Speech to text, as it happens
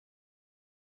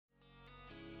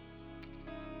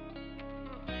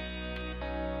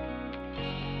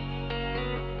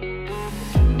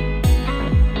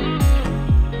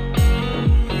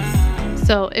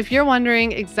So if you're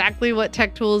wondering exactly what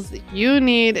tech tools you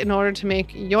need in order to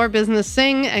make your business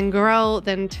sing and grow,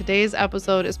 then today's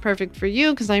episode is perfect for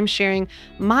you because I'm sharing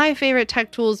my favorite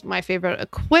tech tools, my favorite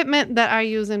equipment that I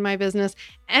use in my business,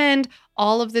 and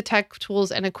all of the tech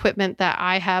tools and equipment that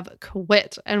I have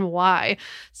quit and why.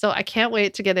 So I can't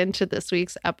wait to get into this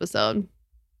week's episode.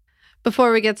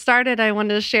 Before we get started, I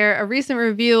wanted to share a recent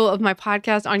review of my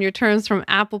podcast On Your Terms from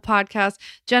Apple Podcasts.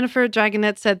 Jennifer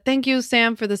Dragonette said, "Thank you,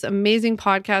 Sam, for this amazing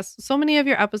podcast. So many of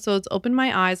your episodes opened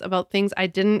my eyes about things I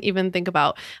didn't even think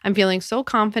about. I'm feeling so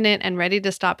confident and ready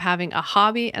to stop having a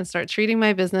hobby and start treating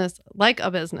my business like a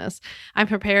business. I'm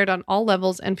prepared on all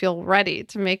levels and feel ready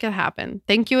to make it happen.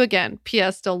 Thank you again.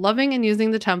 P.S. Still loving and using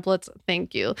the templates.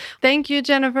 Thank you." Thank you,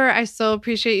 Jennifer. I so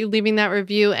appreciate you leaving that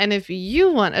review. And if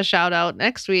you want a shout out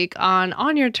next week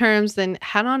on Your Terms, then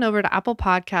head on over to Apple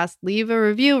Podcasts, leave a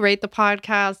review, rate the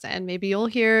podcast, and maybe you'll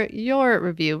hear your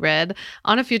review read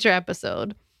on a future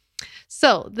episode.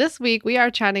 So this week we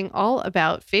are chatting all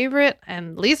about favorite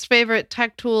and least favorite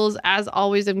tech tools. As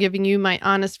always, I'm giving you my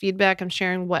honest feedback. I'm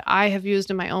sharing what I have used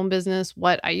in my own business,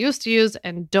 what I used to use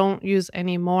and don't use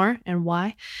anymore, and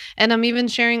why. And I'm even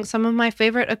sharing some of my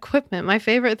favorite equipment, my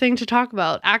favorite thing to talk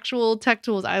about, actual tech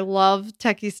tools. I love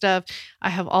techie stuff. I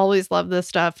have always loved this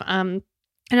stuff.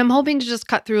 And I'm hoping to just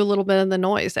cut through a little bit of the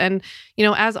noise. And,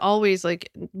 as always, like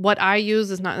what I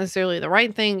use is not necessarily the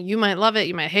right thing. You might love it.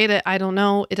 You might hate it. I don't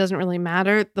know. It doesn't really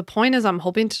matter. The point is I'm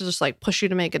hoping to just push you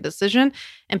to make a decision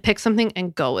and pick something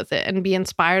and go with it and be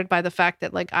inspired by the fact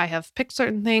that I have picked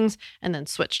certain things and then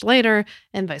switched later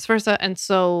and vice versa. And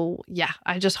so,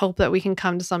 I just hope that we can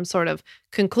come to some sort of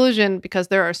conclusion because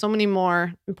there are so many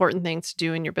more important things to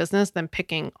do in your business than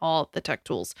picking all the tech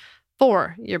tools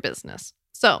for your business.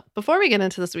 So before we get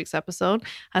into this week's episode,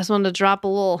 I just wanted to drop a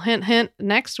little hint.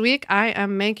 Next week, I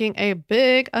am making a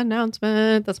big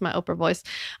announcement. That's my Oprah voice.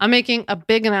 I'm making a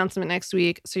big announcement next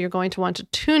week. So you're going to want to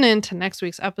tune in to next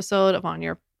week's episode of On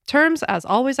Your Terms, as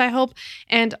always, I hope,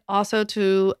 and also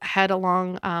to head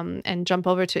along and jump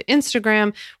over to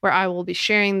Instagram where I will be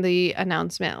sharing the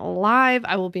announcement live.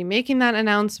 I will be making that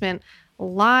announcement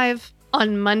live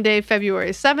on Monday, February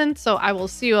 7th. So I will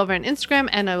see you over on Instagram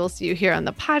and I will see you here on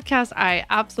the podcast. I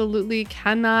absolutely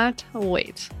cannot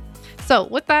wait. So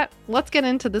with that, let's get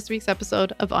into this week's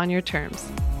episode of On Your Terms.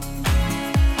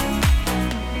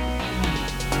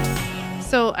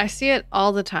 So I see it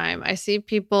all the time. I see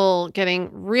people getting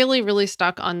really, really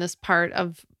stuck on this part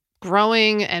of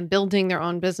growing and building their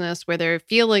own business where they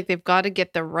feel like they've got to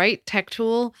get the right tech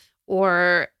tool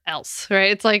or else,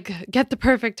 right? It's like get the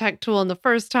perfect tech tool in the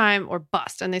first time or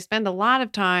bust. And they spend a lot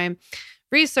of time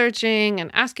researching and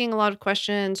asking a lot of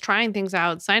questions, trying things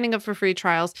out, signing up for free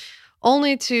trials,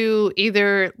 only to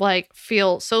either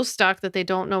feel so stuck that they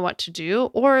don't know what to do,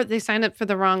 or they signed up for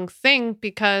the wrong thing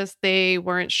because they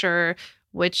weren't sure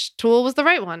which tool was the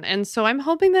right one. And so I'm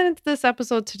hoping that in this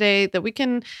episode today that we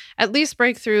can at least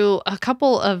break through a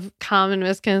couple of common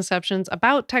misconceptions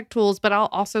about tech tools, but I'll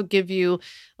also give you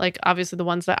obviously the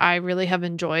ones that I really have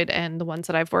enjoyed and the ones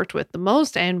that I've worked with the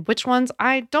most and which ones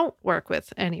I don't work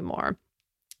with anymore.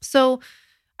 So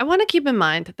I want to keep in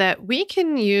mind that we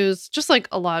can use just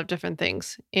a lot of different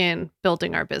things in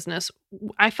building our business.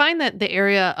 I find that the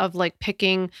area of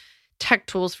picking tech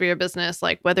tools for your business,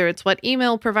 whether it's what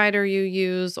email provider you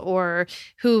use or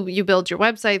who you build your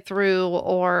website through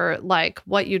or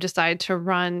what you decide to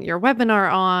run your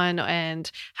webinar on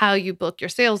and how you book your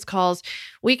sales calls,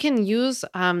 we can use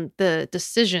the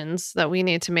decisions that we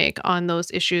need to make on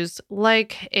those issues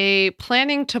like a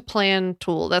planning to plan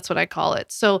tool. That's what I call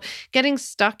it. So getting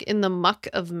stuck in the muck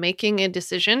of making a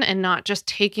decision and not just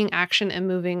taking action and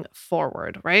moving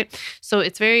forward, right? So I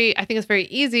think it's very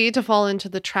easy to fall into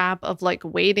the trap of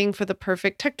waiting for the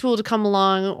perfect tech tool to come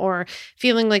along or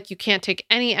feeling like you can't take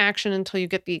any action until you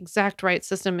get the exact right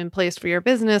system in place for your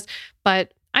business.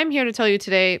 But I'm here to tell you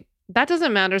today, that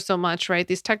doesn't matter so much, right?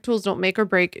 These tech tools don't make or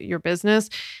break your business.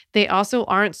 They also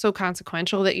aren't so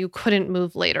consequential that you couldn't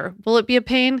move later. Will it be a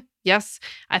pain? Yes.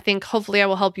 I think hopefully I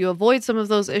will help you avoid some of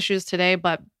those issues today,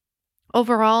 but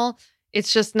overall,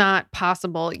 it's just not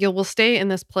possible. You will stay in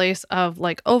this place of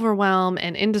overwhelm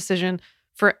and indecision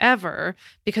forever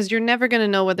because you're never going to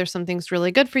know whether something's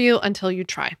really good for you until you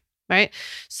try, right?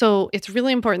 So it's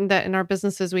really important that in our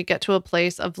businesses, we get to a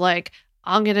place of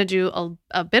I'm going to do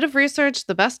a bit of research to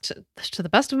the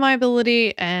best of my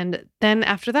ability. And then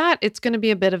after that, it's going to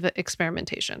be a bit of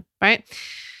experimentation, right?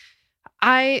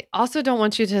 I also don't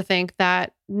want you to think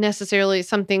that necessarily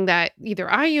something that either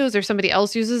I use or somebody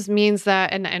else uses means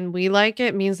that and we like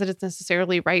it means that it's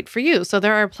necessarily right for you. So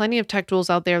there are plenty of tech tools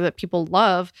out there that people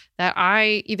love that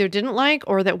I either didn't like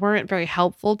or that weren't very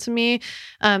helpful to me,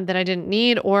 that I didn't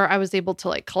need, or I was able to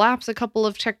like collapse a couple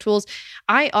of tech tools.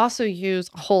 I also use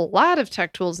a whole lot of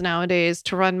tech tools nowadays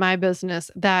to run my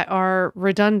business that are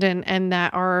redundant and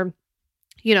that are,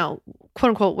 quote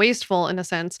unquote, wasteful in a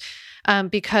sense,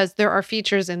 because there are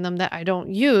features in them that I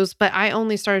don't use. But I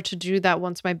only started to do that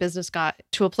once my business got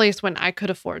to a place when I could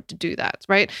afford to do that.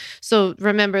 Right. So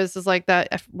remember, this is like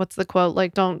that. What's the quote?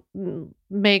 Like, don't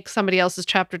make somebody else's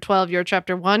chapter 12 your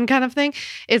chapter 1 kind of thing.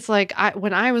 It's like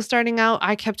when I was starting out,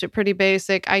 I kept it pretty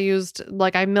basic.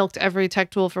 I milked every tech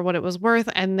tool for what it was worth.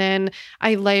 And then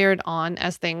I layered on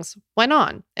as things went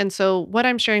on. And so what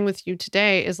I'm sharing with you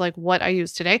today is like what I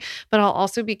use today, but I'll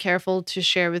also be careful to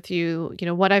share with you,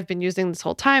 what I've been using this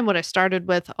whole time, what I started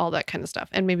with, all that kind of stuff,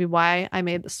 and maybe why I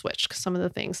made the switch, because some of the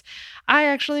things I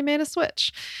actually made a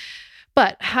switch.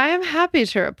 But I am happy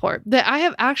to report that I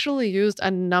have actually used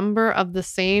a number of the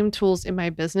same tools in my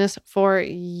business for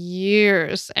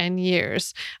years and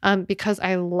years, because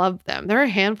I love them. There are a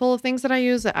handful of things that I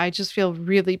use that I just feel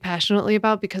really passionately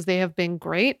about because they have been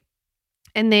great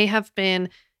and they have been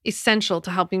essential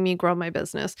to helping me grow my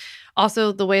business.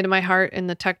 Also, the way to my heart in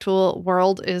the tech tool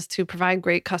world is to provide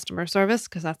great customer service,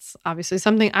 because that's obviously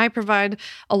something I provide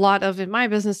a lot of in my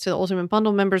business to the Ultimate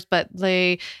Bundle members, but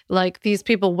these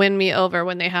people win me over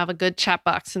when they have a good chat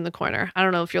box in the corner. I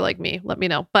don't know if you're like me, let me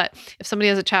know. But if somebody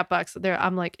has a chat box there,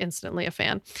 I'm like instantly a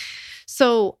fan.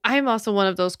 So I'm also one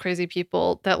of those crazy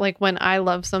people that like when I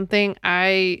love something,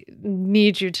 I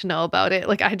need you to know about it.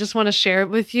 Like I just want to share it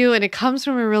with you, and it comes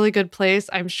from a really good place.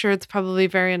 I'm sure it's probably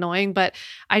very annoying, but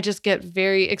I just get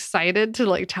very excited to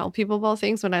like tell people about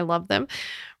things when I love them.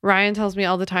 Ryan tells me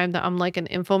all the time that I'm like an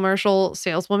infomercial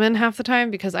saleswoman half the time,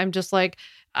 because I'm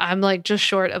like just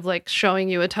short of like showing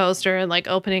you a toaster and like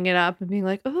opening it up and being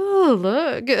like, oh,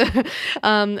 look.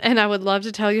 And I would love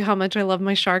to tell you how much I love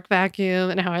my Shark vacuum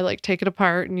and how I like take it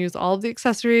apart and use all of the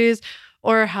accessories,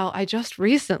 or how I just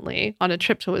recently on a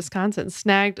trip to Wisconsin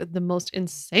snagged the most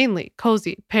insanely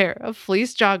cozy pair of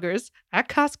fleece joggers at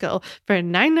Costco for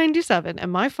 $9.97.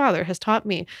 And my father has taught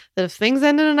me that if things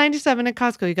end in a 97 at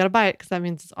Costco, you got to buy it because that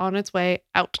means it's on its way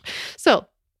out. So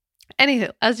anywho,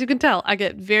 as you can tell, I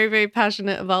get very, very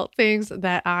passionate about things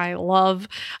that I love.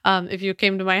 If you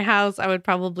came to my house, I would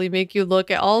probably make you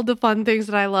look at all the fun things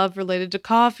that I love related to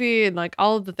coffee and like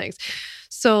all of the things.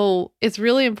 So it's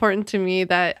really important to me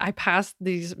that I pass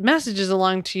these messages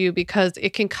along to you because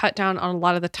it can cut down on a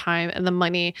lot of the time and the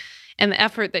money and the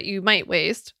effort that you might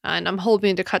waste. And I'm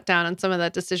hoping to cut down on some of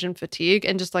that decision fatigue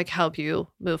and just like help you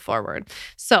move forward.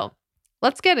 So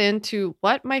let's get into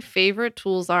what my favorite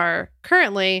tools are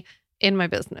currently in my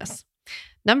business.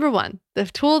 Number one, the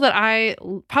tool that I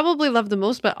probably love the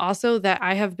most, but also that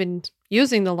I have been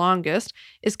using the longest,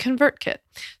 is ConvertKit.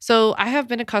 So I have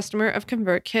been a customer of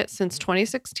ConvertKit since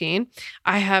 2016.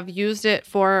 I have used it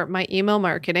for my email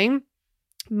marketing,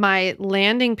 my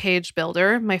landing page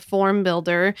builder, my form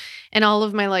builder, and all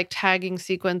of my like tagging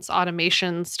sequence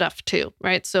automation stuff too,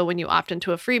 right? So when you opt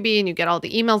into a freebie and you get all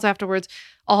the emails afterwards,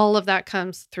 all of that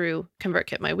comes through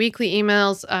ConvertKit. My weekly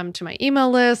emails to my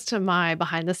email list, my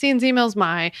behind the scenes emails,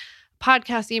 my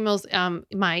podcast emails,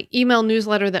 my email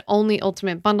newsletter that only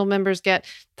Ultimate Bundle members get,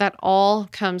 that all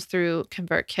comes through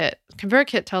ConvertKit.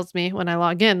 ConvertKit tells me when I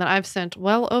log in that I've sent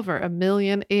well over 1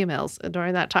 million emails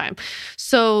during that time.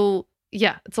 So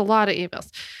yeah, it's a lot of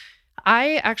emails.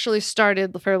 I actually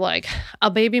started for like a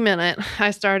baby minute.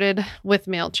 I started with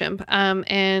MailChimp.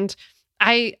 And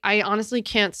I honestly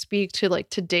can't speak to like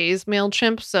today's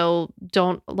MailChimp. So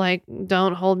don't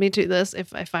hold me to this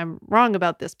if I'm wrong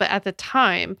about this. But at the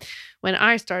time when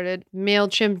I started,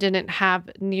 MailChimp didn't have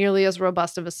nearly as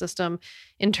robust of a system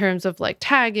in terms of like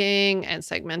tagging and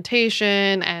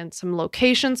segmentation and some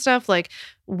location stuff. Like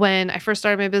when I first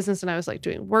started my business and I was like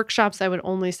doing workshops, I would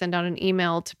only send out an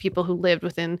email to people who lived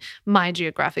within my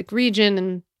geographic region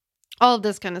and all of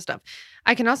this kind of stuff.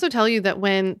 I can also tell you that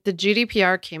when the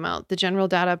GDPR came out, the General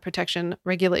Data Protection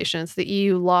Regulations, the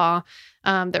EU law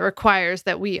that requires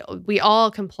that we all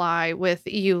comply with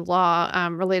EU law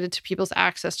related to people's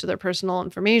access to their personal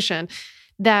information,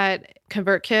 that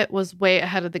ConvertKit was way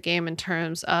ahead of the game in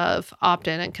terms of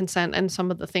opt-in and consent and some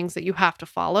of the things that you have to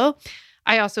follow.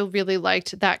 I also really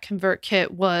liked that ConvertKit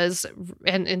was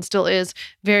and still is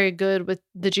very good with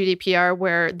the GDPR,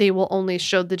 where they will only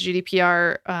show the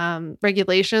GDPR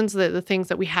regulations, the things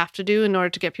that we have to do in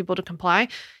order to get people to comply,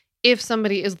 if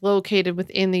somebody is located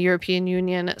within the European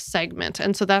Union segment.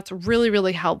 And so that's really,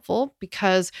 really helpful,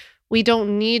 because we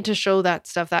don't need to show that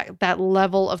stuff, that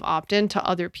level of opt-in to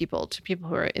other people, to people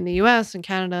who are in the US and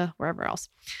Canada, wherever else.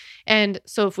 And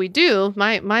so if we do,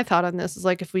 my thought on this is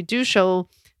like, if we do show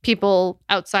people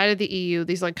outside of the EU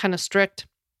these like kind of strict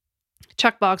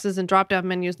checkboxes and drop down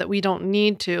menus that we don't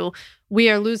need to, we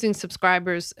are losing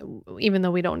subscribers even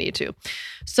though we don't need to.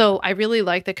 So I really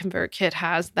like that ConvertKit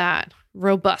has that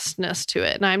robustness to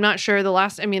it. And I'm not sure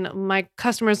my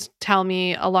customers tell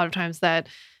me a lot of times that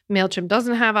MailChimp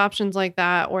doesn't have options like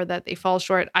that or that they fall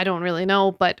short. I don't really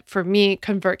know. But for me,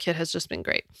 ConvertKit has just been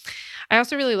great. I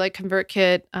also really like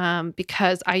ConvertKit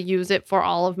because I use it for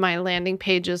all of my landing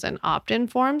pages and opt-in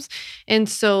forms. And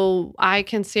so I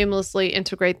can seamlessly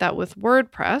integrate that with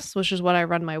WordPress, which is what I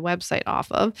run my website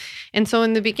off of. And so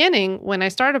in the beginning, when I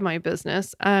started my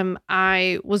business,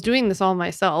 I was doing this all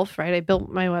myself, right? I built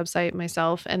my website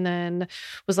myself and then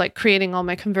was like creating all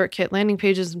my ConvertKit landing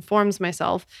pages and forms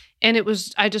myself. And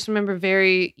I just remember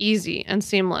very easy and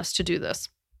seamless to do this.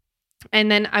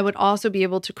 And then I would also be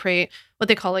able to create what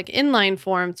they call like inline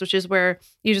forms, which is where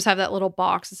you just have that little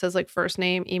box that says like first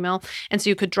name, email. And so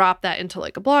you could drop that into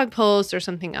like a blog post or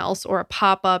something else or a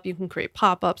pop-up. You can create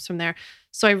pop-ups from there.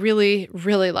 So I really,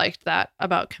 really liked that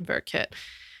about ConvertKit.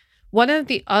 One of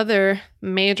the other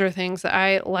major things that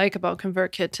I like about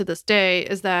ConvertKit to this day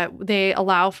is that they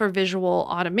allow for visual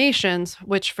automations,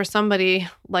 which for somebody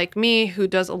like me who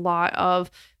does a lot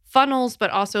of funnels, but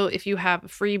also if you have a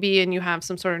freebie and you have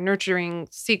some sort of nurturing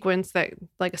sequence that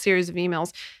like a series of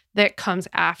emails that comes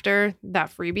after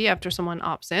that freebie, after someone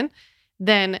opts in,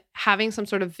 then having some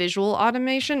sort of visual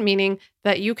automation, meaning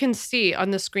that you can see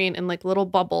on the screen in like little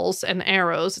bubbles and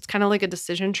arrows, it's kind of like a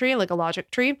decision tree, like a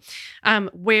logic tree,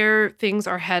 where things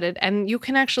are headed. And you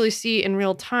can actually see in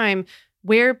real time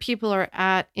where people are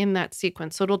at in that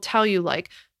sequence. So it'll tell you like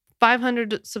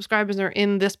 500 subscribers are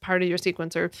in this part of your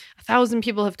sequence, or 1,000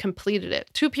 people have completed it.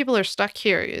 2 people are stuck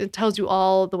here. It tells you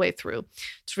all the way through.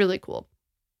 It's really cool.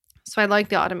 So I like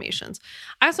the automations.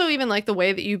 I also even like the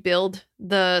way that you build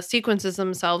the sequences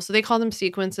themselves. So they call them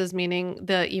sequences, meaning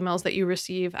the emails that you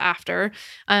receive after.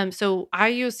 So I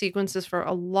use sequences for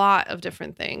a lot of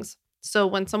different things. So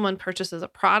when someone purchases a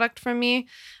product from me,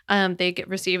 they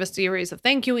receive a series of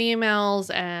thank you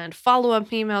emails and follow-up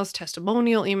emails,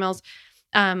 testimonial emails.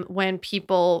 When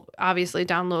people obviously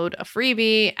download a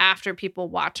freebie, after people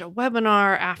watch a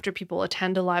webinar, after people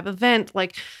attend a live event,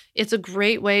 like it's a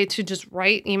great way to just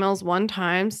write emails one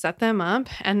time, set them up,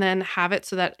 and then have it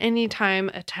so that anytime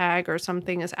a tag or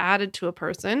something is added to a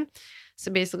person,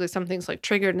 so basically something's like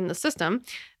triggered in the system,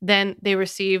 then they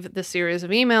receive the series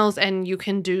of emails and you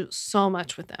can do so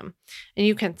much with them. And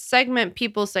you can segment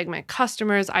people, segment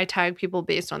customers. I tag people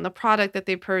based on the product that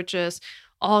they purchase,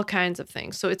 all kinds of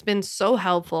things. So it's been so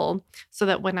helpful so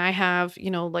that when I have,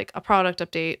 like a product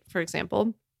update, for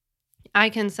example, I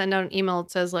can send out an email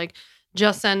that says like,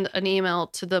 just send an email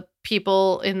to the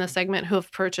people in the segment who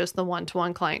have purchased the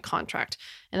one-to-one client contract.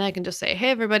 And I can just say, hey,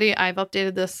 everybody, I've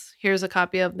updated this. Here's a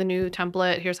copy of the new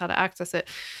template. Here's how to access it.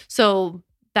 So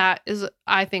that is,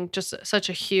 I think, just such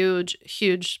a huge,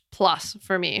 huge plus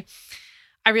for me.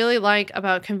 I really like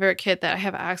about ConvertKit that I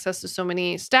have access to so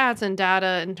many stats and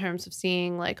data in terms of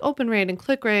seeing like open rate and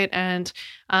click rate and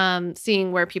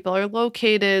seeing where people are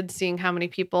located, seeing how many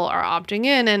people are opting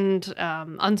in and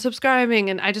unsubscribing.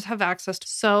 And I just have access to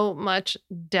so much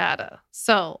data.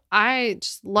 So I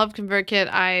just love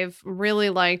ConvertKit. I've really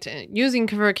liked using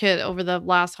ConvertKit over the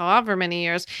last however many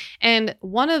years. And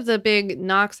one of the big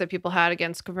knocks that people had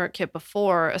against ConvertKit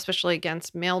before, especially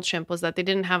against MailChimp, was that they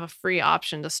didn't have a free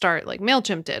option to start like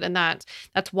MailChimp did. And that's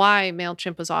why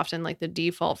MailChimp was often like the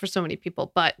default for so many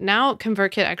people. But now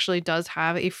ConvertKit actually does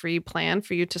have a free plan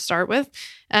for you to start with.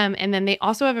 And then they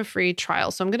also have a free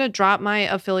trial. So I'm going to drop my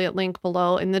affiliate link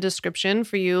below in the description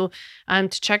for you to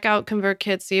check out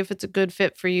ConvertKit, see if it's a good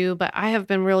fit for you. But I have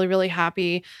been really, really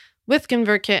happy with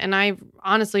ConvertKit. And I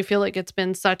honestly feel like it's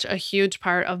been such a huge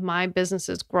part of my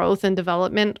business's growth and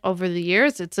development over the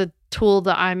years. It's a tool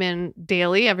that I'm in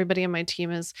daily. Everybody in my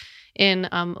team is in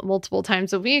multiple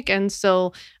times a week. And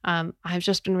so I've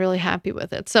just been really happy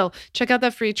with it. So check out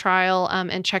the free trial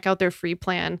and check out their free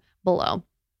plan below.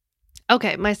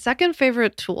 Okay, my second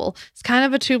favorite tool, it's kind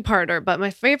of a two-parter, but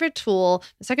the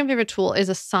second favorite tool is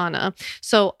Asana.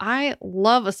 So I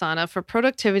love Asana for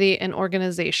productivity and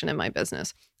organization in my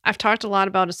business. I've talked a lot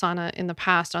about Asana in the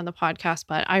past on the podcast,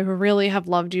 but I really have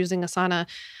loved using Asana.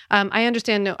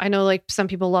 I know like some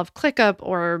people love ClickUp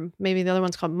or maybe the other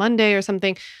one's called Monday or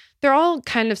something. They're all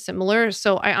kind of similar.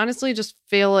 So I honestly just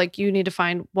feel like you need to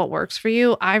find what works for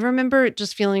you. I remember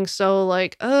just feeling so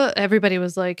like, everybody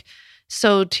was like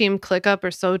so Team ClickUp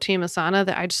or so Team Asana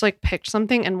that I just like picked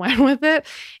something and went with it.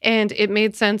 And it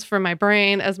made sense for my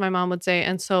brain, as my mom would say.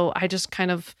 And so I just kind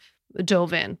of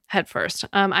dove in head first.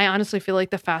 I honestly feel like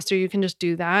the faster you can just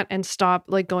do that and stop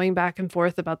like going back and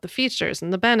forth about the features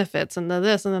and the benefits and the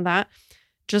this and the that,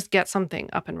 just get something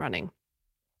up and running.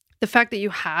 The fact that you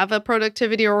have a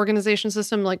productivity or organization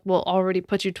system like will already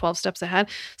put you 12 steps ahead.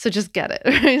 So just get it.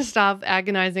 Right? Stop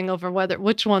agonizing over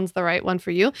which one's the right one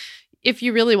for you. If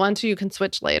you really want to, you can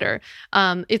switch later.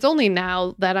 It's only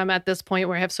now that I'm at this point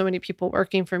where I have so many people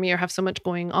working for me or have so much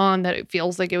going on that it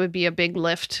feels like it would be a big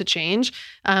lift to change.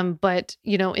 But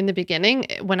in the beginning,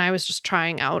 when I was just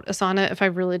trying out Asana, if I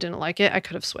really didn't like it, I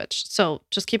could have switched. So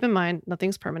just keep in mind,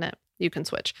 nothing's permanent. You can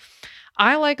switch.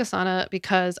 I like Asana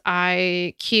because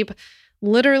I keep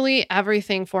literally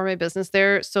everything for my business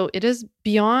there. So it is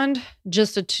beyond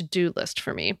just a to-do list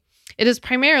for me. It is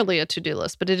primarily a to-do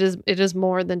list, but it is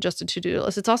more than just a to-do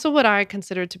list. It's also what I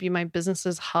consider to be my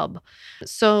business's hub.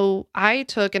 So I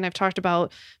took, and I've talked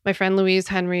about my friend Louise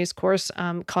Henry's course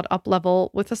called Up Level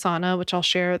with Asana, which I'll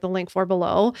share the link for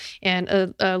below.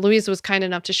 And Louise was kind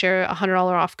enough to share a $100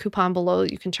 off coupon below.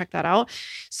 You can check that out.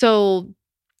 So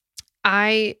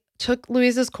I took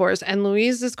Louise's course, and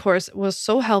Louise's course was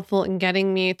so helpful in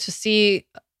getting me to see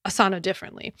Asana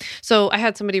differently. So I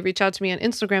had somebody reach out to me on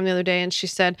Instagram the other day, and she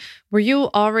said, were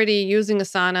you already using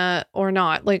Asana or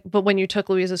not? But when you took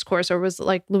Louise's course, or was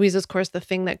like Louise's course the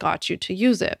thing that got you to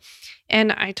use it?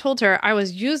 And I told her I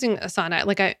was using Asana.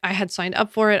 Like I had signed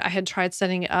up for it. I had tried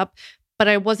setting it up, but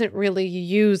I wasn't really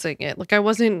using it. Like I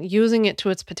wasn't using it to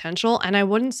its potential. And I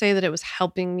wouldn't say that it was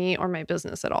helping me or my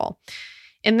business at all.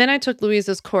 And then I took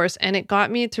Louise's course, and it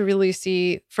got me to really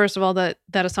see, first of all, that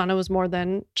Asana was more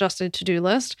than just a to-do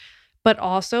list, but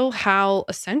also how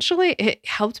essentially it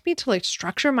helped me to like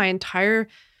structure my entire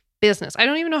business. I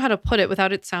don't even know how to put it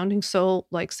without it sounding so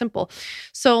like simple.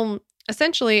 So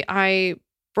essentially, I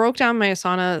broke down my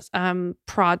Asana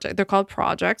project. They're called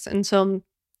projects. And so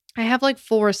I have like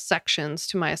 4 sections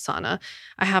to my Asana.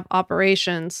 I have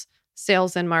operations,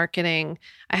 sales and marketing.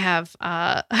 I have,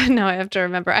 now I have to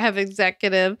remember, I have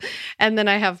executive, and then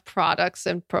I have products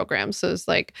and programs. So it's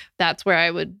like, that's where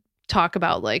I would talk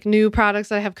about like new products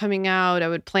that I have coming out. I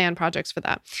would plan projects for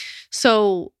that.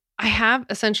 So I have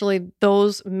essentially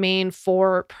those main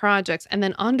 4 projects. And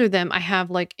then under them, I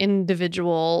have like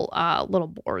individual little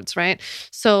boards, right?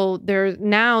 So there's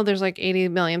like 80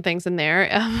 million things in there.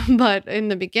 But in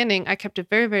the beginning, I kept it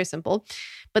very, very simple.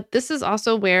 But this is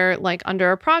also where, like under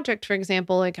a project, for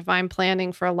example, like if I'm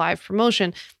planning for a live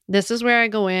promotion, this is where I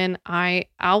go in, I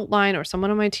outline, or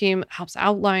someone on my team helps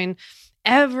outline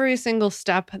every single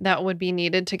step that would be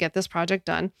needed to get this project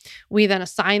done. We then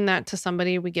assign that to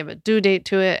somebody. We give a due date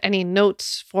to it, any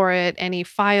notes for it, any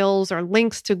files or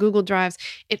links to Google Drives.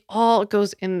 It all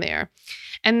goes in there.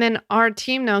 And then our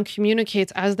team now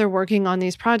communicates as they're working on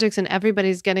these projects, and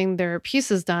everybody's getting their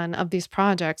pieces done of these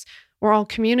projects. We're all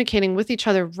communicating with each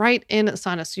other right in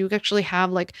Asana. So you actually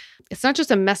have like, it's not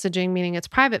just a messaging, meaning it's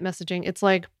private messaging. It's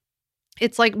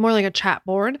like more like a chat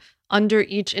board under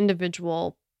each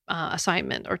individual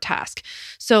assignment or task.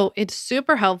 So it's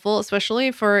super helpful,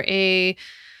 especially for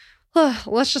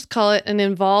let's just call it an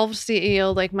involved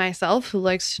CEO like myself who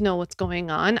likes to know what's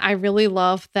going on. I really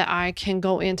love that I can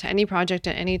go into any project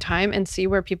at any time and see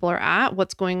where people are at,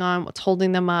 what's going on, what's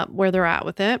holding them up, where they're at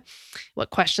with it, what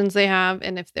questions they have.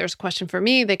 And if there's a question for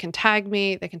me, they can tag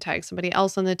me, they can tag somebody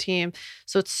else on the team.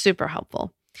 So it's super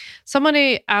helpful.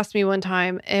 Somebody asked me one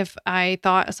time if I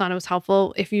thought Asana was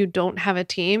helpful if you don't have a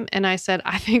team. And I said,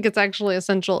 I think it's actually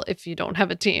essential if you don't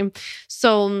have a team.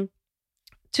 So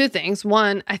 2 things.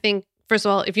 One, I think, first of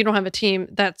all, if you don't have a team,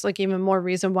 that's like even more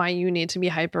reason why you need to be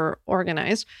hyper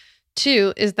organized.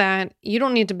 2 is that you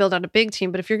don't need to build out a big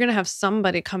team, but if you're going to have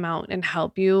somebody come out and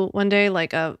help you one day,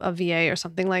 like a VA or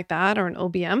something like that, or an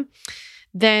OBM,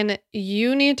 then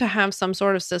you need to have some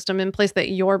sort of system in place that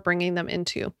you're bringing them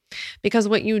into. Because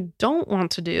what you don't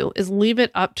want to do is leave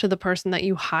it up to the person that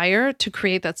you hire to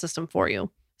create that system for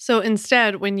you. So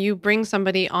instead, when you bring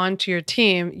somebody onto your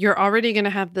team, you're already going to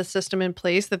have the system in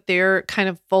place that they're kind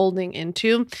of folding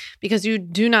into, because you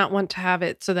do not want to have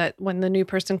it so that when the new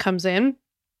person comes in,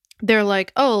 they're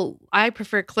like, oh, I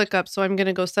prefer ClickUp, so I'm going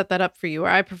to go set that up for you. Or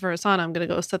I prefer Asana, I'm going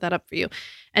to go set that up for you.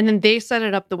 And then they set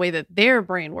it up the way that their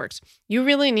brain works. You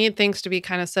really need things to be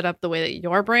kind of set up the way that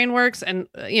your brain works. And,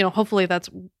 hopefully that's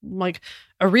like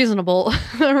a reasonable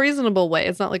way.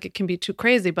 It's not like it can be too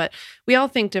crazy, but we all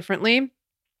think differently.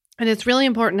 And it's really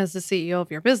important as the CEO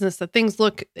of your business that things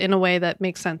look in a way that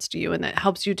makes sense to you and that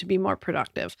helps you to be more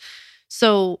productive.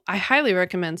 So I highly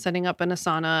recommend setting up an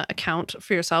Asana account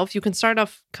for yourself. You can start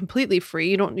off completely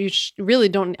free. You really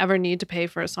don't ever need to pay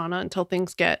for Asana until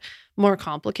things get more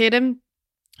complicated.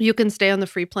 You can stay on the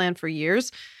free plan for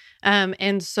years.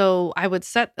 And so I would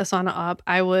set Asana up.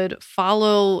 I would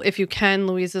follow, if you can,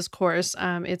 Louise's course.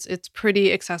 It's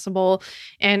pretty accessible,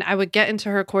 and I would get into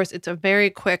her course. It's a very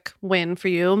quick win for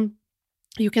you.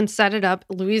 You can set it up.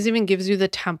 Louise even gives you the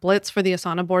templates for the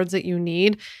Asana boards that you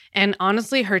need. And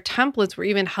honestly, her templates were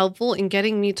even helpful in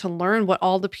getting me to learn what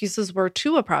all the pieces were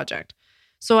to a project.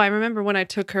 So I remember when I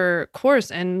took her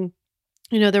course and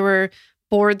there were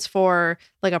boards for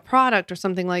like a product or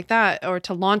something like that, or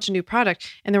to launch a new product.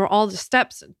 And there were all the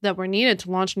steps that were needed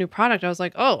to launch a new product. I was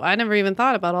like, oh, I never even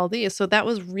thought about all these. So that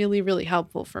was really, really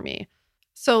helpful for me.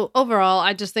 So overall,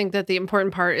 I just think that the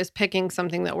important part is picking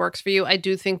something that works for you. I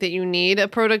do think that you need a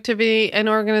productivity and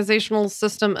organizational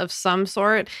system of some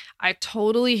sort. I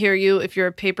totally hear you if you're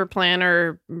a paper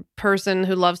planner person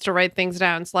who loves to write things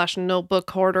down /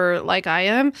 notebook hoarder like I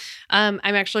am. I'm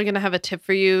actually going to have a tip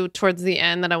for you towards the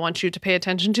end that I want you to pay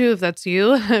attention to if that's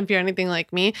you, if you're anything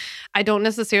like me. I don't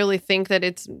necessarily think that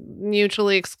it's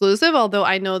mutually exclusive, although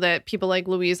I know that people like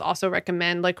Louise also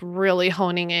recommend like really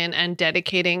honing in and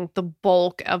dedicating the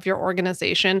bulk of your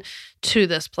organization to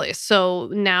this place. So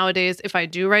nowadays, if I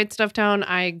do write stuff down,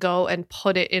 I go and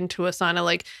put it into Asana.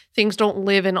 Like things don't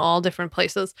live in all different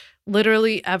places.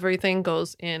 Literally everything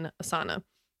goes in Asana.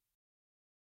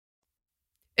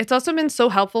 It's also been so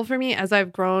helpful for me as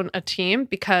I've grown a team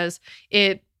because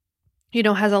it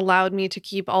has allowed me to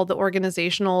keep all the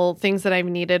organizational things that I've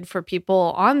needed for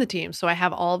people on the team. So I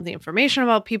have all of the information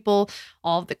about people,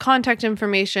 all of the contact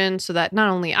information, so that not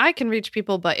only I can reach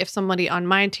people, but if somebody on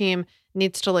my team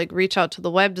needs to like reach out to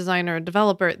the web designer or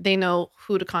developer, they know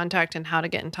who to contact and how to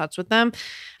get in touch with them.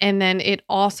 And then it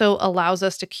also allows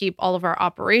us to keep all of our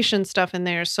operation stuff in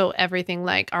there. So everything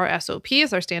like our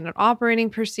SOPs, our standard operating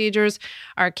procedures,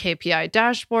 our KPI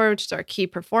dashboard, which is our key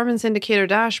performance indicator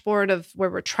dashboard of where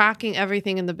we're tracking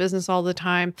everything in the business all the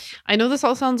time. I know this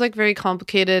all sounds like very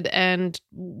complicated and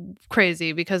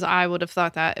crazy because I would have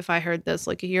thought that if I heard this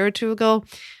like a year or two ago.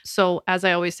 So as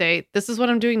I always say, this is what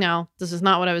I'm doing now. This is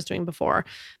not what I was doing before.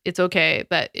 It's okay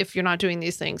that if you're not doing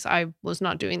these things, I was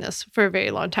not doing this for a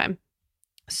very long time.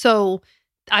 So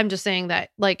I'm just saying that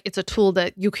like it's a tool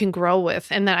that you can grow with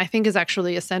and that I think is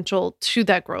actually essential to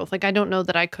that growth. Like I don't know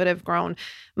that I could have grown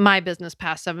my business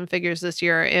past 7 figures this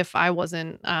year if I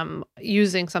wasn't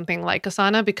using something like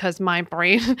Asana, because my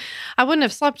brain, I wouldn't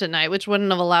have slept at night, which wouldn't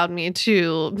have allowed me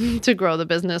to grow the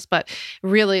business. But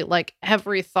really, like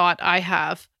every thought I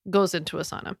have goes into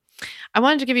Asana. I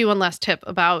wanted to give you one last tip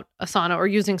about Asana or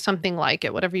using something like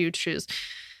it, whatever you choose,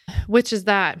 which is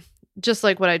that just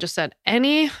like what I just said,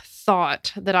 any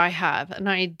thought that I have, an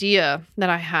idea that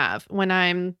I have when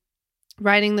I'm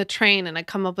riding the train and I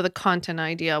come up with a content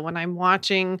idea, when I'm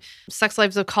watching Sex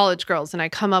Lives of College Girls and I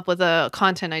come up with a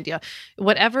content idea,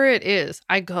 whatever it is,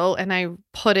 I go and I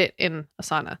put it in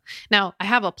Asana. Now, I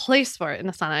have a place for it in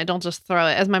Asana. I don't just throw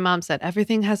it. As my mom said,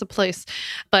 everything has a place,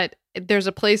 but there's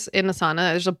a place in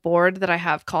Asana. There's a board that I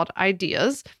have called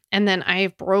ideas. And then I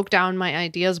broke down my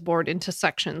ideas board into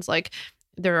sections. Like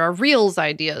there are reels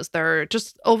ideas. There are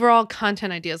just overall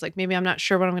content ideas. Like maybe I'm not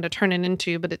sure what I'm going to turn it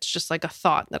into, but it's just like a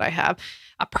thought that I have.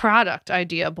 A product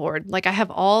idea board. Like I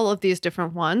have all of these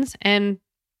different ones and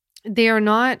they are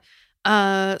not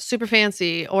super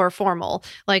fancy or formal.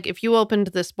 Like if you opened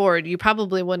this board, you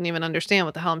probably wouldn't even understand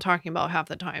what the hell I'm talking about half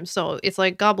the time. So it's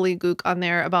like gobbledygook on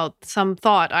there about some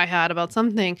thought I had about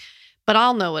something, but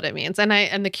I'll know what it means.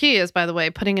 And the key is, by the way,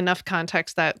 putting enough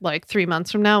context that like 3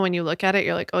 months from now, when you look at it,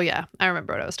 you're like, oh yeah, I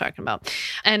remember what I was talking about.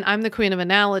 And I'm the queen of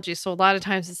analogy. So a lot of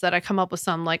times it's that I come up with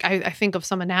some, like I think of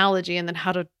some analogy and then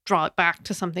how to draw it back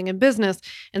to something in business.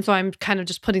 And so I'm kind of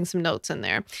just putting some notes in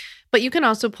there. But you can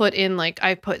also put in like,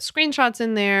 I put screenshots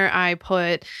in there. I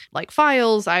put like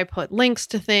files. I put links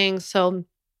to things. So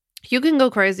you can go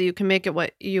crazy. You can make it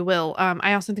what you will.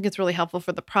 I also think it's really helpful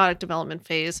for the product development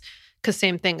phase. Because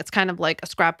same thing, it's kind of like a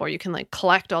scrapboard. You can like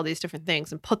collect all these different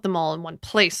things and put them all in one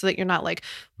place so that you're not like,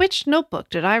 which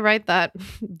notebook did I write that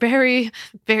very,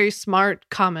 very smart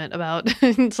comment about?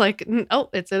 It's like, oh,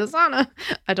 it's in Asana.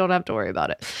 I don't have to worry about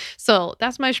it. So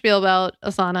that's my spiel about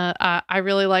Asana. I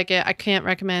really like it. I can't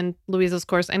recommend Louise's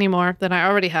course any more than I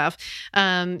already have.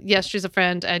 Yes, she's a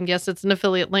friend and yes, it's an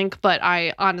affiliate link, but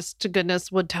I honest to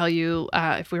goodness would tell you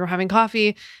if we were having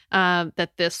coffee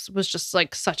that this was just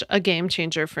like such a game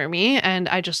changer for me. And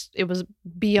it was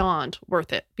beyond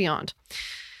worth it, beyond.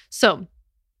 So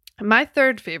my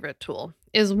third favorite tool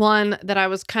is one that I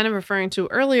was kind of referring to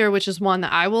earlier, which is one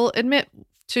that I will admit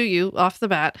to you off the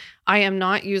bat, I am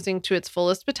not using to its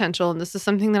fullest potential. And this is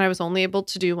something that I was only able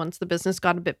to do once the business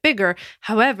got a bit bigger.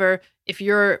 However, if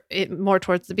you're more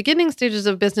towards the beginning stages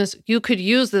of business, you could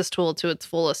use this tool to its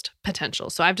fullest potential.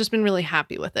 So I've just been really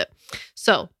happy with it.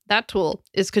 So that tool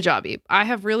is Kajabi. I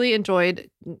have really enjoyed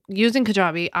using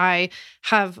Kajabi. I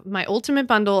have my Ultimate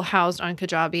Bundle housed on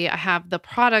Kajabi. I have the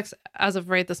products as of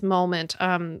right this moment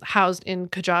housed in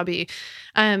Kajabi,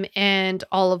 and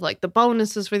all of like the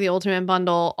bonuses for the Ultimate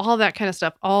Bundle, all that kind of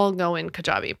stuff, all go in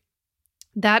Kajabi.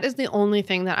 That is the only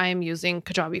thing that I am using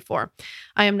Kajabi for.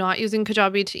 I am not using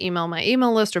Kajabi to email my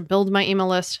email list or build my email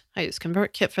list. I use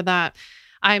ConvertKit for that.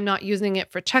 I am not using it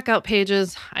for checkout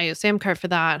pages. I use Samcart for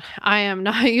that. I am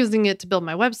not using it to build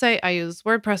my website. I use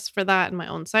WordPress for that and my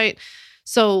own site.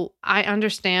 So I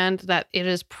understand that it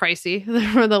is pricey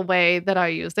for the way that I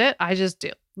use it. I just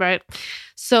do, right?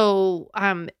 So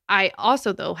I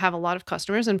also, though, have a lot of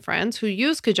customers and friends who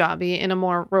use Kajabi in a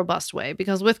more robust way,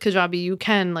 because with Kajabi, you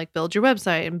can like build your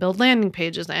website and build landing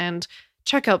pages and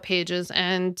checkout pages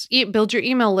and build your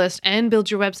email list and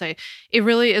build your website. It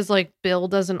really is like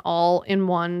build as an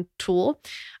all-in-one tool.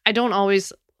 I don't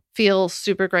always feel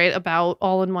super great about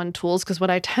all-in-one tools, because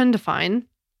what I tend to find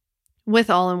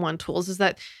with all-in-one tools is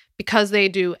that because they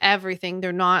do everything,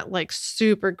 they're not like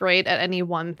super great at any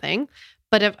one thing.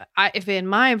 But if in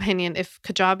my opinion, if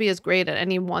Kajabi is great at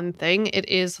any one thing, it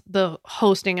is the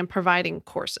hosting and providing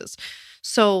courses.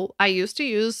 So I used to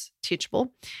use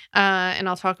Teachable, and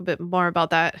I'll talk a bit more about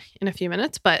that in a few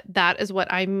minutes, but that is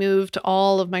what I moved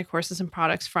all of my courses and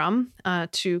products from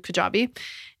to Kajabi.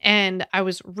 And I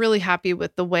was really happy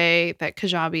with the way that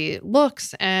Kajabi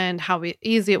looks and how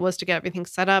easy it was to get everything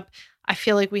set up. I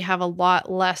feel like we have a lot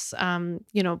less,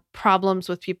 problems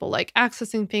with people like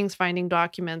accessing things, finding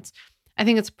documents. I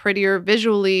think it's prettier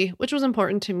visually, which was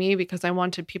important to me because I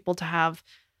wanted people to have,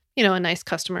 a nice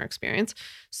customer experience.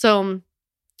 So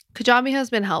Kajabi has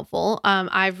been helpful.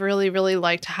 I've really, really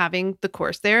liked having the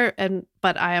course there,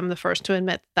 but I am the first to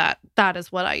admit that that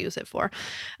is what I use it for.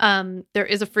 There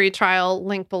is a free trial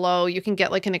link below. You can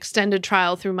get like an extended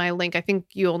trial through my link. I think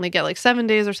you only get like 7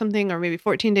 days or something, or maybe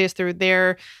 14 days through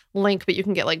their link, but you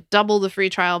can get like double the free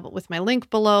trial, but with my link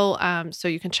below. So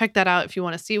you can check that out if you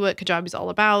want to see what Kajabi is all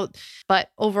about. But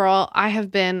overall, I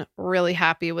have been really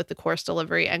happy with the course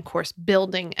delivery and course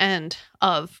building end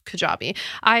of Kajabi.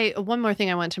 One more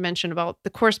thing I want to mention about the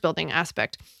course building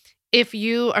aspect. If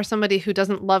you are somebody who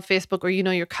doesn't love Facebook, or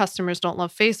your customers don't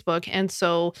love Facebook, and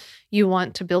so you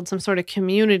want to build some sort of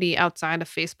community outside of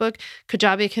Facebook,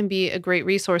 Kajabi can be a great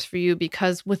resource for you,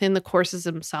 because within the courses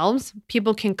themselves,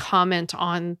 people can comment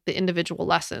on the individual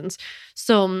lessons.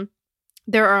 So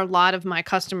there are a lot of my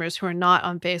customers who are not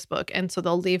on Facebook, and so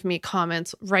they'll leave me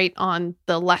comments right on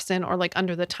the lesson or like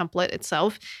under the template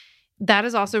itself. That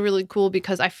is also really cool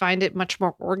because I find it much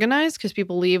more organized, because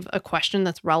people leave a question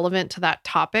that's relevant to that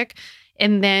topic.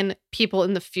 And then people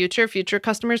in the future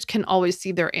customers can always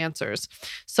see their answers.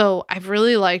 So I've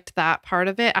really liked that part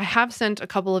of it. I have sent a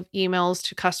couple of emails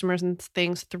to customers and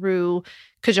things through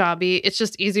Kajabi. It's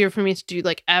just easier for me to do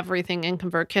like everything in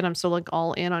ConvertKit. I'm still like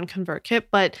all in on ConvertKit,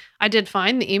 but I did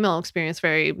find the email experience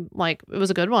it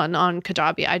was a good one on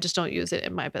Kajabi. I just don't use it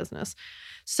in my business.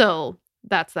 So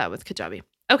that's that with Kajabi.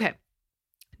 Okay.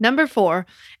 Number 4,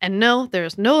 and no,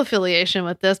 there's no affiliation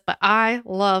with this, but I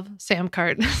love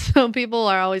Samcart. So people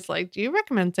are always like, do you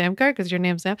recommend Samcart because your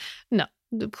name's Sam? No,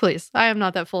 please. I am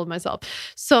not that full of myself.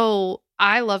 So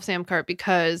I love Samcart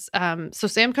because,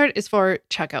 Samcart is for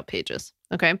checkout pages.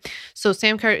 Okay. So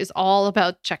Samcart is all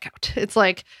about checkout. It's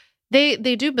like, They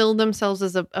do build themselves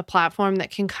as a platform that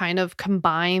can kind of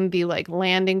combine the like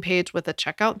landing page with a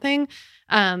checkout thing.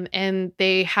 And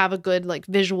they have a good like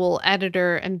visual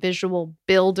editor and visual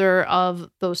builder of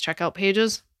those checkout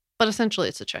pages, but essentially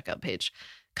it's a checkout page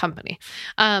company.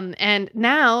 And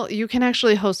now you can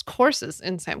actually host courses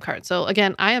in Samcart. So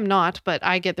again, I am not, but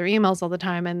I get their emails all the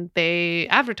time and they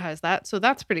advertise that. So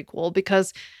that's pretty cool,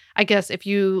 because I guess if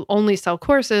you only sell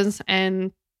courses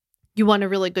and you want a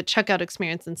really good checkout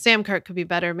experience, and Samcart could be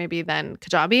better maybe than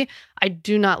Kajabi. I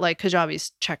do not like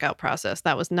Kajabi's checkout process.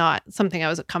 That was not something I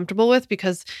was comfortable with,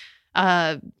 because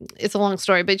it's a long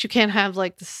story, but you can't have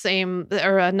like the same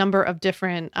or a number of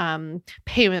different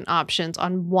payment options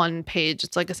on one page.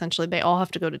 It's like essentially they all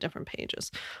have to go to different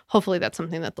pages. Hopefully that's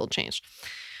something that they'll change.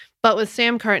 But with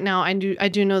Samcart now, I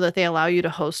do know that they allow you to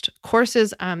host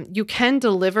courses. You can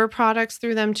deliver products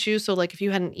through them too. So like if you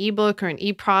had an ebook or an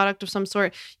e-product of some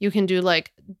sort, you can do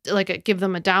give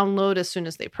them a download as soon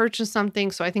as they purchase something.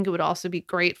 So I think it would also be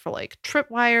great for like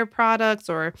Tripwire products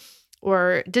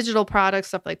or digital products,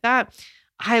 stuff like that.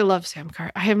 I love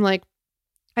Samcart. I am like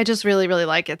I just really, really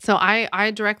like it. So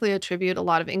I directly attribute a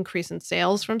lot of increase in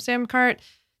sales from Samcart.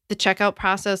 The checkout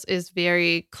process is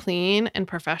very clean and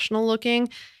professional looking.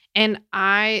 And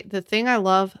the thing I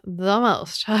love the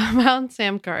most about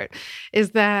Samcart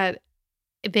is that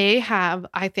they have,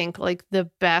 I think, like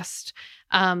the best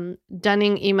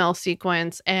dunning email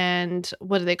sequence, and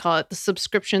what do they call it? The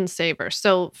subscription saver.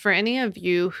 So for any of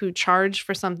you who charge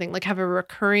for something, like have a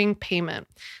recurring payment,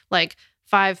 like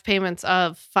 5 payments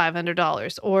of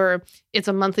 $500, or it's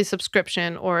a monthly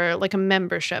subscription, or like a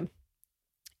membership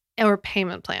or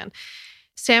payment plan.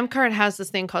 Samcart has this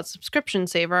thing called Subscription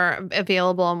Saver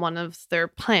available on one of their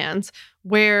plans,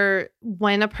 where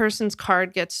when a person's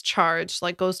card gets charged,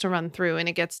 like goes to run through and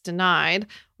it gets denied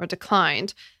or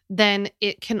declined, then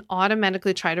it can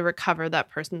automatically try to recover that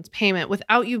person's payment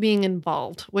without you being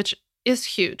involved, which is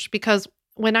huge because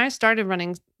when I started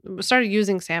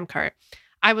using Samcart,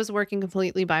 I was working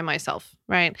completely by myself,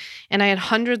 right? And I had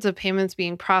hundreds of payments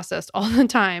being processed all the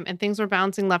time and things were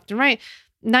bouncing left and right.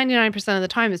 99% of the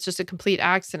time, it's just a complete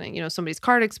accident. Somebody's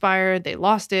card expired, they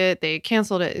lost it, they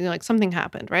canceled it, like something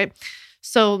happened, right?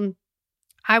 So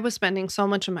I was spending so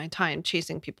much of my time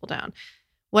chasing people down.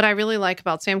 What I really like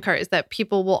about Samcart is that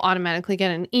people will automatically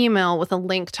get an email with a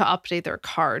link to update their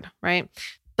card, right?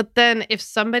 But then if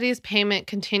somebody's payment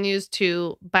continues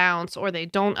to bounce or they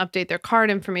don't update their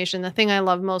card information, the thing I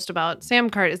love most about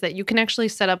Samcart is that you can actually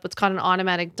set up what's called an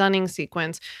automatic dunning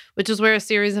sequence, which is where a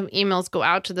series of emails go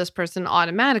out to this person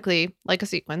automatically, like a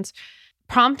sequence,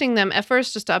 prompting them at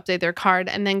first just to update their card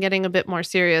and then getting a bit more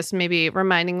serious, maybe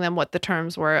reminding them what the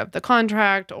terms were of the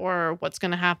contract or what's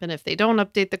going to happen if they don't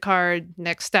update the card,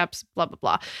 next steps, blah, blah,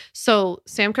 blah. So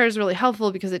Samcart is really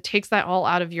helpful because it takes that all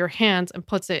out of your hands and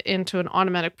puts it into an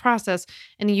automatic process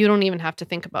and you don't even have to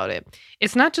think about it.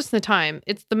 It's not just the time,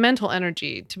 it's the mental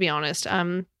energy, to be honest.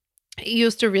 It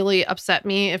used to really upset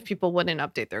me if people wouldn't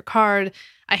update their card.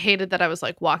 I hated that I was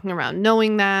like walking around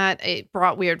knowing that. It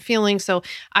brought weird feelings. So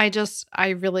I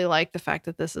really like the fact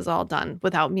that this is all done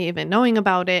without me even knowing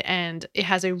about it. And it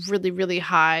has a really, really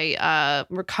high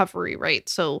recovery rate.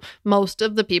 So most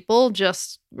of the people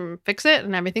just fix it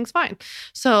and everything's fine.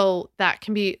 So that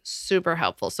can be super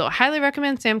helpful. So I highly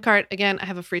recommend Samcart. Again, I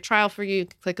have a free trial for you. You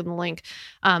can click on the link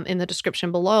in the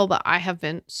description below, but I have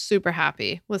been super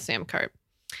happy with Samcart.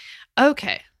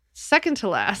 Okay, second to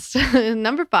last,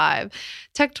 number 5,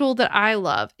 tech tool that I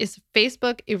love is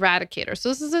Facebook Eradicator. So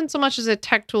this isn't so much as a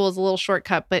tech tool as a little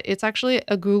shortcut, but it's actually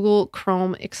a Google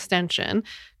Chrome extension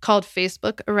called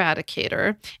Facebook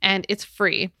Eradicator, and it's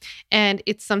free. And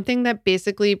it's something that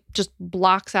basically just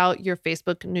blocks out your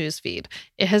Facebook newsfeed.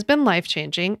 It has been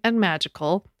life-changing and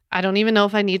magical. I don't even know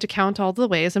if I need to count all the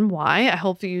ways and why. I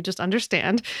hope that you just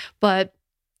understand. But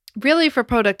really, for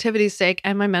productivity's sake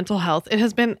and my mental health, it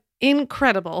has been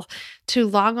incredible to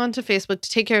log on to Facebook to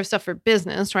take care of stuff for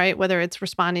business, right? Whether it's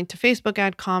responding to Facebook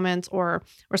ad comments or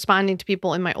responding to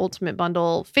people in my Ultimate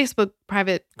Bundle Facebook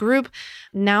private group.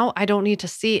 Now I don't need to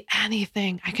see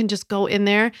anything. I can just go in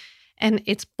there and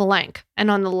it's blank. And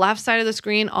on the left side of the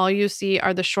screen, all you see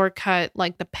are the shortcut,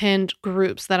 like the pinned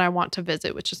groups that I want to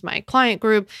visit, which is my client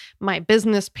group, my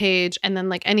business page, and then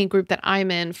like any group that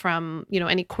I'm in from,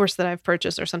 any course that I've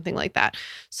purchased or something like that.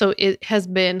 So it has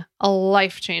been a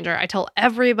life changer. I tell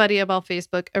everybody about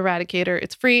Facebook Eradicator.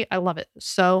 It's free. I love it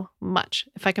so much.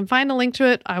 If I can find a link to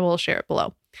it, I will share it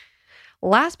below.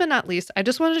 Last but not least, I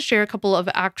just wanted to share a couple of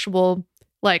actual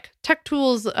like tech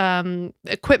tools,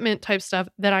 equipment type stuff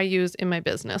that I use in my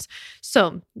business.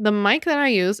 So the mic that I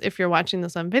use, if you're watching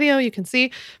this on video, you can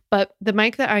see, but the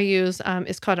mic that I use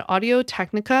is called Audio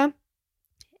Technica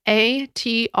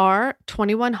ATR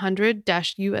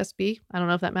 2100-USB. I don't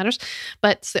know if that matters,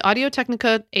 but it's the Audio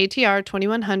Technica ATR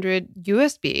 2100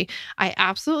 USB. I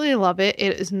absolutely love it.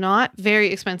 It is not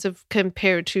very expensive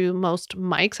compared to most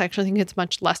mics. I actually think it's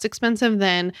much less expensive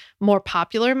than more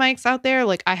popular mics out there.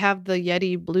 Like I have the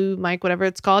Yeti Blue mic, whatever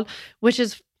it's called, which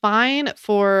is fine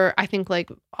for, I think, like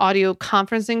audio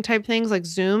conferencing type things like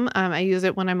Zoom. I use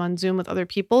it when I'm on Zoom with other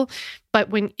people. But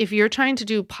if you're trying to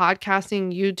do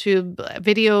podcasting, YouTube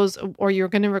videos, or you're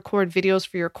going to record videos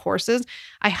for your courses,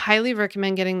 I highly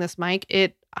recommend getting this mic.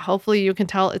 Hopefully you can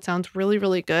tell it sounds really,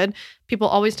 really good. People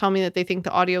always tell me that they think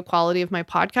the audio quality of my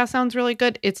podcast sounds really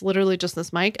good. It's literally just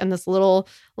this mic and this little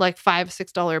like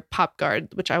 $5-6 pop guard,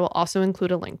 which I will also include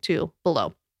a link to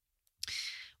below.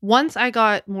 Once I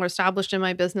got more established in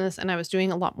my business and I was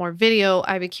doing a lot more video,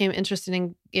 I became interested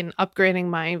in upgrading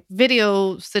my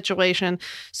video situation.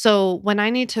 So when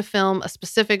I need to film a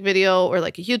specific video or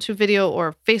like a YouTube video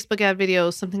or Facebook ad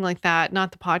video, something like that,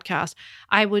 not the podcast,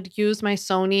 I would use my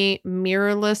Sony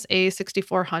mirrorless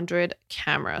A6400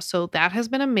 camera. So that has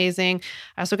been amazing.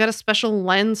 I also got a special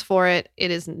lens for it.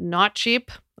 It is not cheap.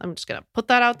 I'm just going to put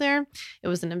that out there. It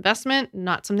was an investment,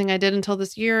 not something I did until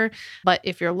this year. But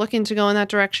if you're looking to go in that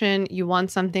direction, you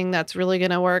want something that's really going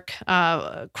to work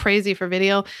crazy for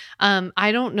video.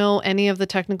 I don't know any of the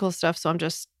technical stuff, so I'm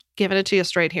just giving it to you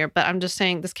straight here. But I'm just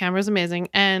saying this camera is amazing.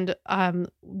 And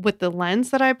with the lens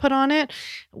that I put on it,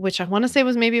 which I want to say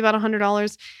was maybe about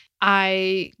 $100,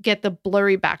 I get the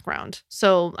blurry background.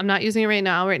 So I'm not using it right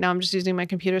now. Right now, I'm just using my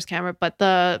computer's camera. But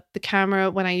the camera,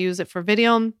 when I use it for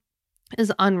video, is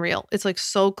unreal. It's like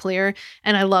so clear.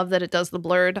 And I love that it does the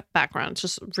blurred background. It's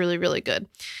just really, really good.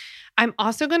 I'm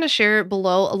also going to share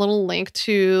below a little link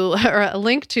to, or a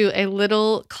link to a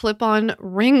little clip-on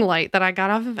ring light that I got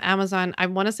off of Amazon. I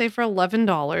want to say for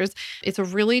 $11. It's a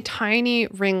really tiny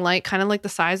ring light, kind of like the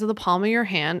size of the palm of your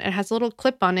hand. It has a little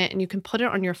clip on it and you can put it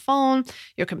on your phone,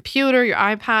 your computer, your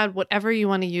iPad, whatever you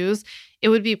want to use. It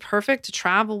would be perfect to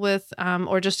travel with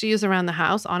or just to use around the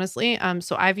house, honestly.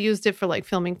 So I've used it for like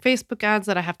filming Facebook ads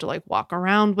that I have to like walk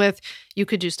around with. You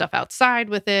could do stuff outside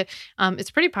with it. It's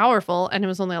pretty powerful and it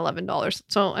was only $11.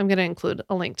 So I'm going to include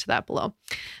a link to that below.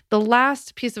 The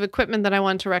last piece of equipment that I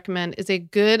want to recommend is a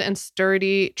good and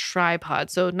sturdy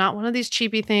tripod. So not one of these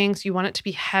cheapy things. You want it to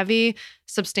be heavy,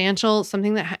 substantial,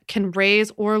 something that can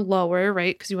raise or lower,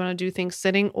 right? Because you want to do things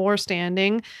sitting or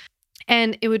standing.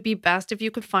 And it would be best if you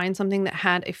could find something that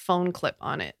had a phone clip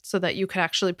on it so that you could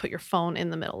actually put your phone in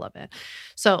the middle of it.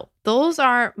 So those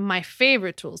are my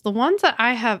favorite tools. The ones that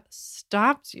I have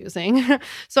stopped using.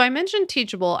 So I mentioned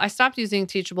Teachable. I stopped using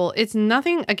Teachable. It's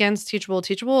nothing against Teachable.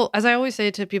 Teachable, as I always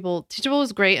say to people, Teachable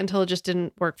was great until it just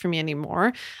didn't work for me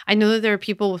anymore. I know that there are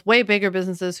people with way bigger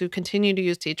businesses who continue to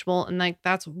use Teachable, and like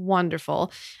that's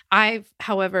wonderful. I've,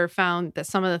 however, found that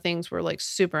some of the things were like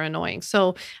super annoying.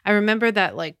 So I remember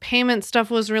that like payment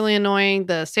stuff was really annoying.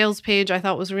 The sales page I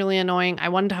thought was really annoying. I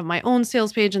wanted to have my own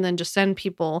sales page and then just send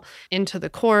people into the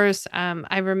course.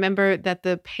 I remember that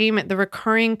the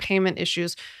recurring payment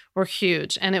issues were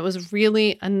huge, and it was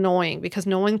really annoying because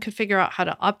no one could figure out how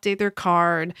to update their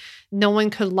card. No one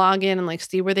could log in and like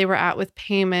see where they were at with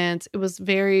payments. It was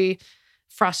very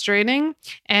frustrating.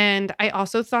 And I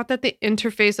also thought that the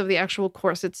interface of the actual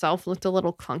course itself looked a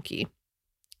little clunky.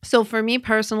 So for me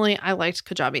personally, I liked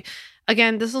Kajabi.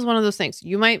 Again, this is one of those things.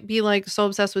 You might be like so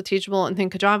obsessed with Teachable and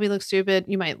think Kajabi looks stupid.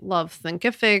 You might love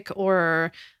Thinkific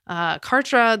or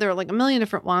Kartra. There are like a million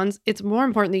different ones. It's more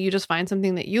important that you just find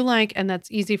something that you like and that's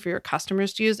easy for your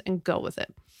customers to use and go with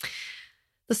it.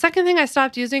 The second thing I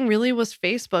stopped using really was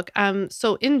Facebook.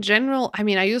 So in general, I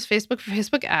mean, I use Facebook for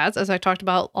Facebook ads, as I talked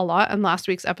about a lot in last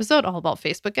week's episode, all about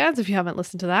Facebook ads. If you haven't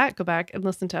listened to that, go back and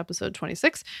listen to episode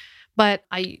 26. But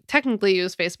I technically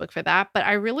use Facebook for that. But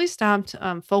I really stopped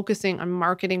focusing on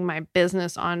marketing my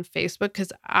business on Facebook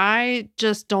because I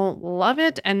just don't love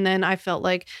it. And then I felt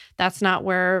like that's not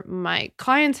where my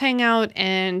clients hang out.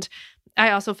 And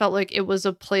I also felt like it was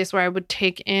a place where I would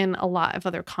take in a lot of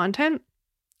other content.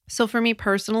 So for me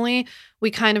personally,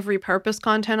 we kind of repurpose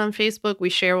content on Facebook. We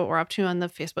share what we're up to on the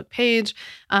Facebook page.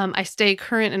 I stay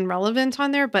current and relevant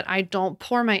on there, but I don't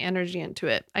pour my energy into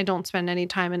it. I don't spend any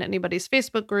time in anybody's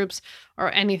Facebook groups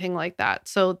or anything like that.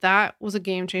 So that was a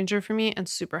game changer for me and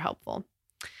super helpful.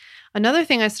 Another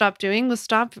thing I stopped doing was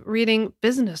stop reading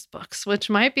business books, which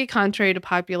might be contrary to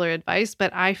popular advice,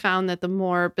 but I found that the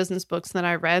more business books that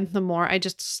I read, the more I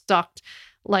just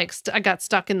I got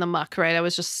stuck in the muck, right? I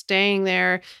was just staying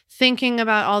there thinking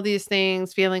about all these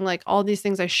things, feeling like all these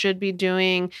things I should be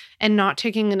doing and not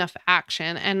taking enough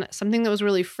action. And something that was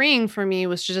really freeing for me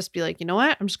was to just be like, you know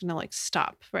what? I'm just going to like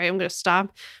stop, right? I'm going to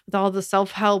stop with all the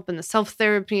self-help and the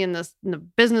self-therapy and the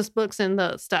business books and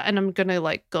the stuff. And I'm going to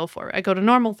like go for it. I go to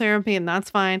normal therapy and that's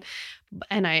fine.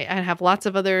 And I have lots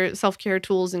of other self-care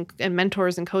tools and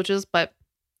mentors and coaches, but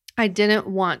I didn't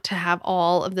want to have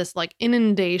all of this like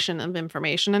inundation of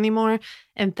information anymore.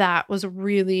 And that was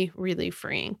really, really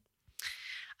freeing.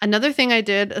 Another thing I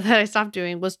did that I stopped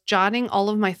doing was jotting all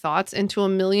of my thoughts into a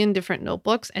million different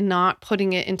notebooks and not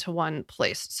putting it into one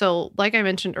place. So like I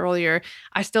mentioned earlier,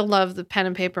 I still love the pen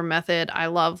and paper method. I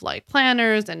love like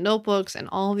planners and notebooks and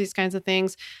all these kinds of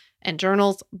things and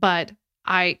journals, but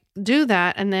I do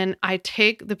that and then I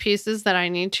take the pieces that I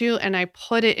need to and I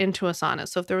put it into Asana.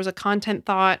 So if there was a content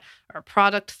thought or a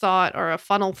product thought or a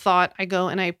funnel thought, I go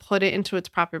and I put it into its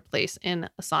proper place in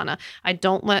Asana. I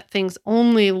don't let things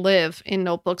only live in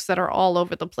notebooks that are all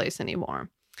over the place anymore.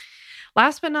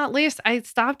 Last but not least, I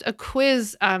stopped a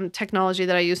quiz technology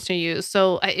that I used to use.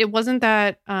 It wasn't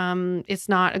that it's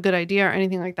not a good idea or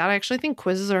anything like that. I actually think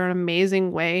quizzes are an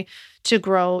amazing way to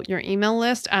grow your email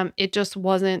list. It just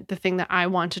wasn't the thing that I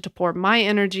wanted to pour my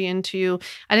energy into.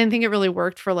 I didn't think it really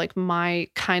worked for like my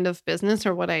kind of business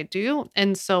or what I do.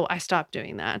 And so I stopped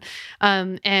doing that.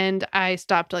 And I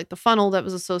stopped like the funnel that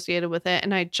was associated with it.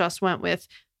 And I just went with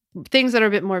things that are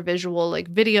a bit more visual, like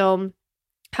video,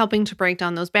 helping to break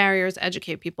down those barriers,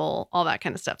 educate people, all that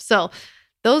kind of stuff. So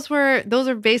those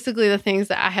are basically the things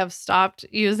that I have stopped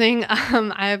using.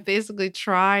 I have basically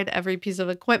tried every piece of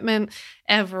equipment,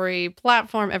 every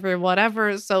platform, every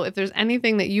whatever. So if there's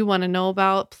anything that you want to know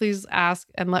about, please ask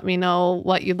and let me know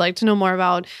what you'd like to know more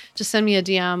about. Just send me a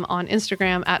DM on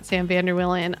Instagram at Sam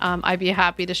Vanderwielen. I'd be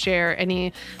happy to share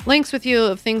any links with you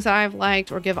of things that I've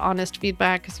liked or give honest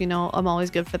feedback because, I'm always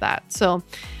good for that. So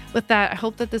with that, I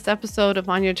hope that this episode of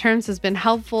On Your Terms has been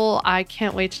helpful. I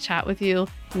can't wait to chat with you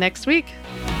next week.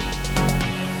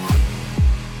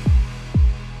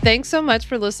 Thanks so much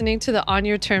for listening to the On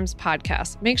Your Terms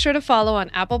podcast. Make sure to follow on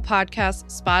Apple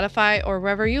Podcasts, Spotify, or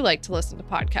wherever you like to listen to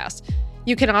podcasts.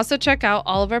 You can also check out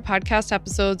all of our podcast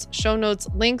episodes, show notes,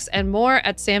 links, and more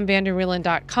at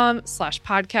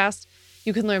samvanderwielen.com/podcast.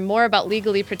 You can learn more about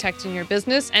legally protecting your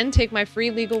business and take my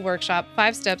free legal workshop,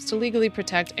 5 Steps to Legally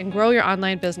Protect and Grow Your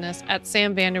Online Business at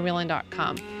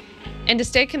samvanderwielen.com. And to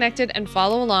stay connected and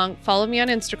follow along, follow me on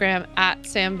Instagram at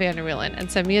Sam Vanderwielen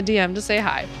and send me a DM to say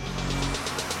hi.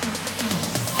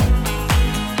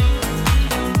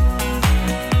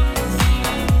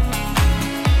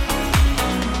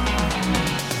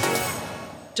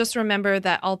 Just remember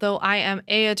that although I am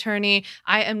an attorney,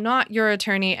 I am not your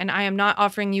attorney, and I am not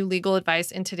offering you legal advice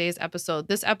in today's episode.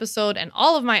 This episode and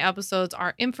all of my episodes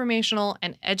are informational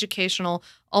and educational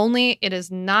only. It is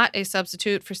not a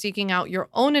substitute for seeking out your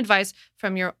own advice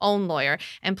from your own lawyer.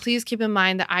 And please keep in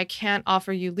mind that I can't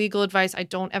offer you legal advice. I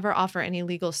don't ever offer any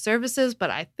legal services,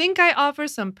 but I think I offer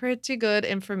some pretty good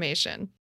information.